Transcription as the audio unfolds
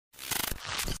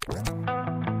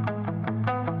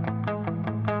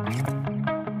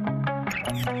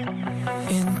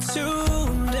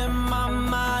Entombed in my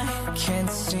mind, can't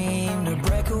seem to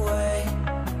break away.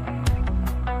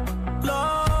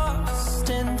 Lost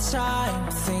in time,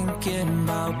 thinking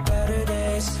about better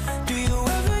days. Do you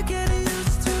ever get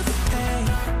used to the pain?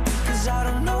 'Cause I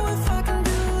don't know if I can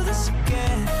do this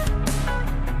again.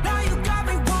 Now you got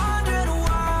me wondering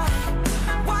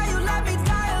why you let me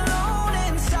die alone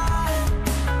inside.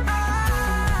 I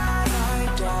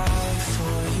died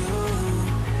for you,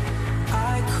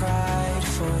 I cried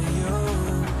for you,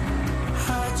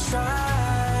 I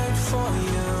tried for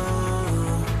you.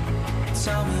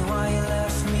 Tell me why you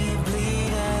left me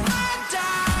bleeding. I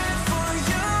died for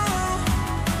you,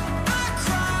 I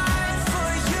cried for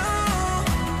you,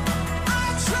 I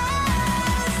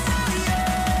tried for you.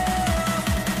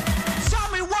 Tell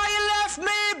me why you left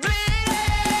me bleeding.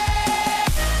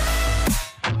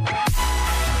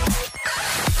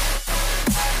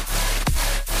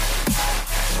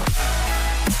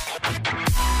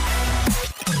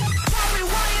 Tell me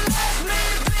why you left me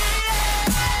bleeding.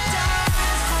 I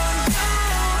died for you,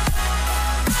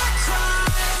 I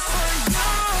cried for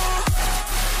you,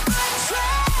 I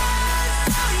tried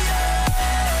for you.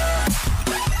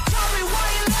 Tell me why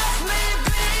you left me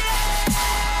bleeding.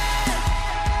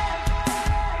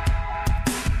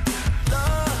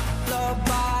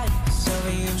 Lullaby, some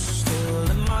of you still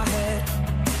in my head.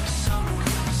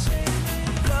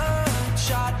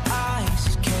 Bloodshot eyes,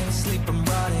 can't sleep, I'm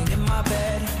rotting in my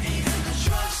bed. Even the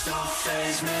drugs don't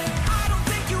faze me. I don't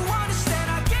think you understand,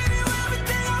 I gave you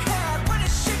everything I had. When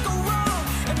did shit go wrong?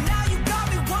 And now you got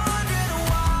me wondering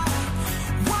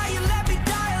why you let me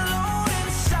die alone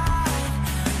inside.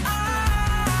 I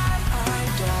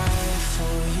died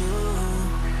for you,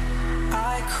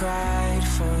 I cried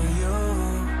for you,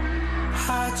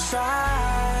 I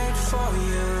tried for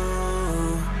you.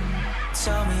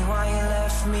 Tell me why you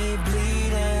left me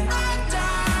bleeding. I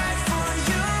died for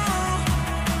you,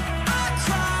 I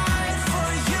cried for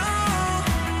you,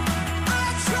 I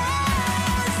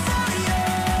tried for you.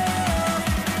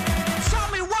 Tell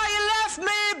me why you left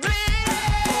me bleeding.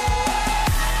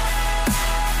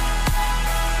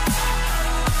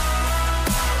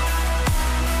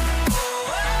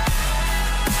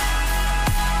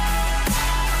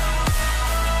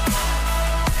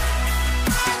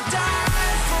 I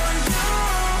died for you,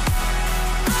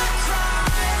 I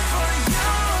cried for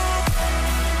you,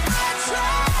 I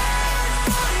tried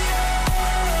for you.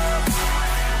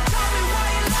 Tell me why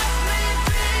you left me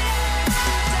bleeding.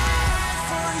 I died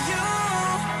for you,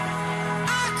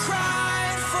 I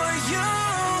cried for you,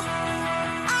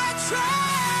 I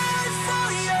tried for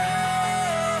you.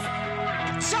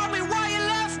 Tell me why you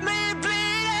left me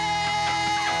bleeding.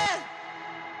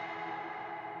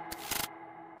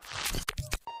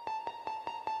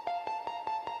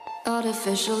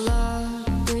 Artificial love,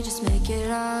 we just make it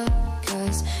up.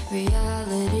 'Cause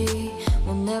reality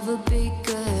will never be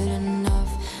good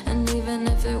enough. And even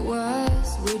if it was,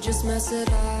 we just mess it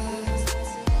up.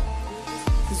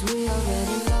 'Cause we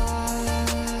already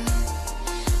lost,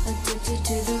 addicted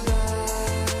to the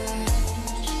rush.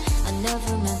 I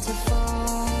never meant to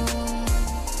fall.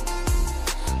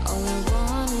 All I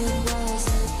wanted was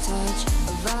a touch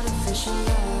of artificial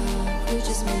love. We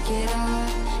just make it up.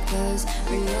 'Cause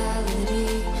reality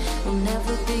will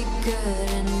never be good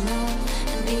enough.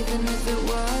 And even if it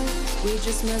was, we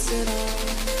just mess it up.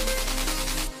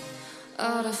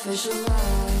 Artificial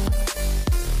love,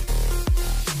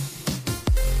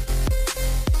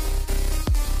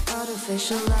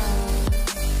 artificial love,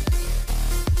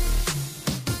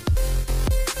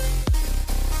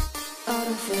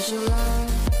 artificial love.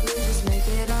 We just make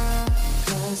it up.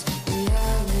 'Cause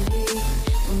reality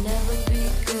will never be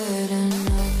good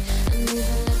enough. And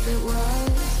even if it was,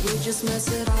 we just mess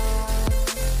it up.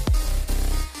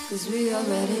 'Cause we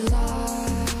already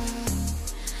lost,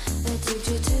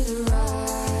 addicted to the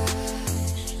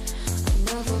rush. I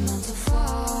never meant to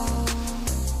fall.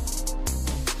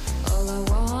 All I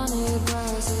wanted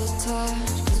was a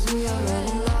touch. 'Cause we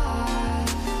already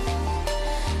lost,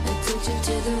 addicted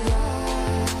to the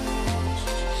rush.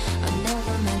 I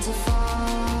never meant to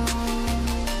fall.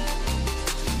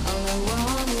 All I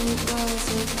wanted was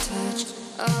a touch.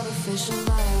 Artificial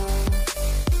love,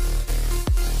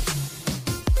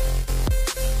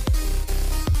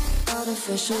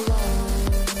 artificial love,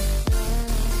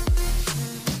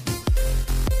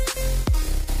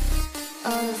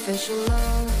 artificial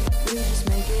love. We just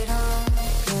make it up.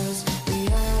 'Cause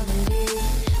reality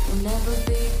will never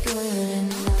be good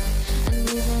enough. And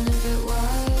even if it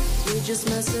was, we just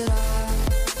mess it up.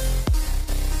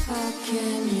 How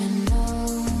can you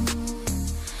know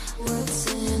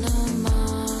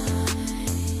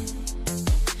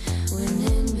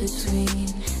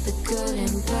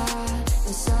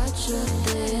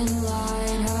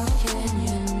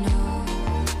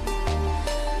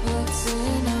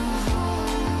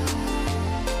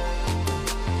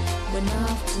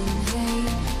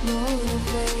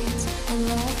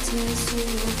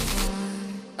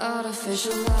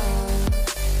artificial love.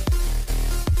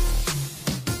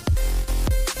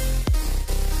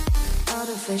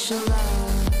 Artificial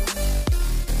love.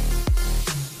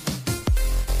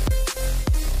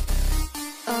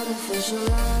 Artificial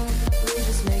love. We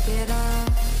just make it up,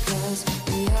 'cause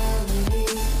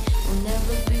reality will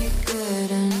never be good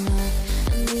enough.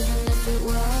 And even if it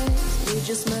was, we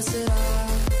just mess it up.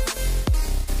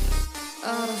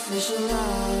 Artificial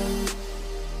love.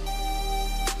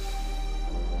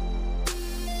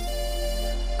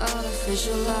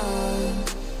 Artificial love.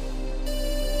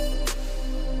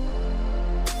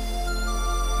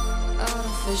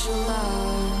 Artificial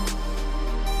love.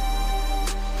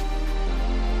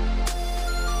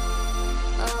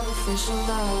 Artificial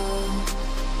love.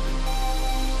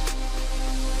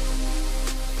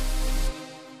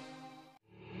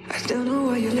 I don't know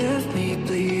why you left me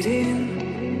bleeding,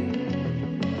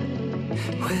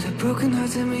 with a broken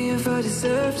heart. Tell me if I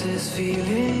deserve this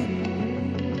feeling.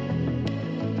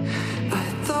 I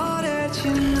thought that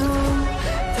you know